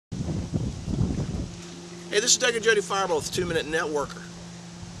Hey, this is Doug and Jody Firebaugh with 2 Minute Networker.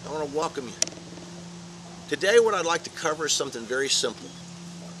 I want to welcome you. Today what I'd like to cover is something very simple.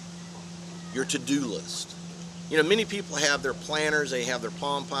 Your to-do list. You know, many people have their planners, they have their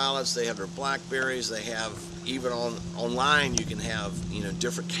Palm Pilots, they have their Blackberries, they have, even online you can have,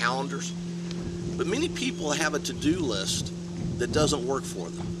 different calendars. But many people have a to-do list that doesn't work for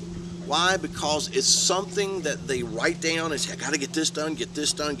them. Why? Because it's something that they write down and say, I got to get this done, get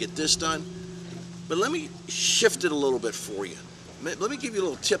this done, get this done. But let me shift it a little bit for you. Let me give you a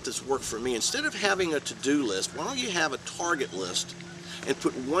little tip that's worked for me. Instead of having a to-do list, why don't you have a target list and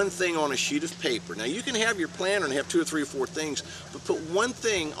put one thing on a sheet of paper. Now you can have your planner and have 2 or 3 or 4 things, but put one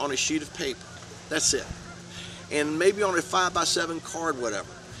thing on a sheet of paper. That's it. And maybe on a 5x7 card, whatever.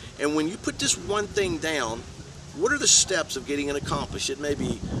 And when you put this one thing down, what are the steps of getting it accomplished? It may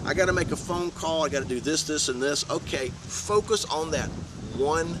be, I got to make a phone call, I got to do this, this, and this. Okay, focus on that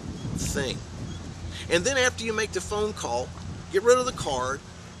one thing. And then after you make the phone call, get rid of the card.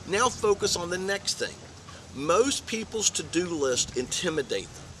 Now focus on the next thing. Most people's to-do list intimidate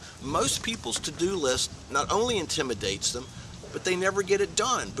them. Most people's to-do list not only intimidates them, but they never get it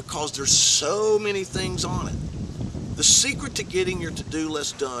done because there's so many things on it. The secret to getting your to-do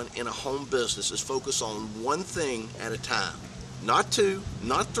list done in a home business is focus on one thing at a time. Not 2,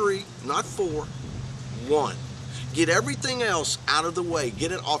 not 3, not 4, 1. Get everything else out of the way.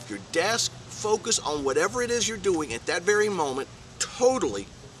 Get it off your desk. Focus on whatever it is you're doing at that very moment, totally,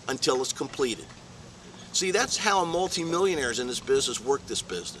 until it's completed. See, that's how multimillionaires in this business work this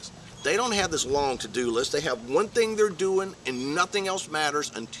business. They don't have this long to-do list. They have one thing they're doing and nothing else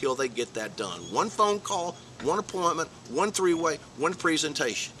matters until they get that done. One phone call, one appointment, one 3-way, one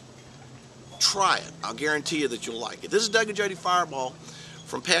presentation. Try it. I'll guarantee you that you'll like it. This is Doug and Jody Firebaugh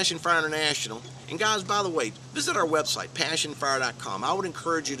from Passion Fire International. And guys, by the way, visit our website, passionfire.com. I would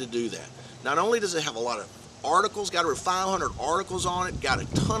encourage you to do that. Not only does it have a lot of articles, got over 500 articles on it, got a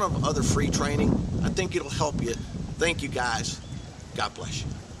ton of other free training. I think it'll help you. Thank you guys. God bless you.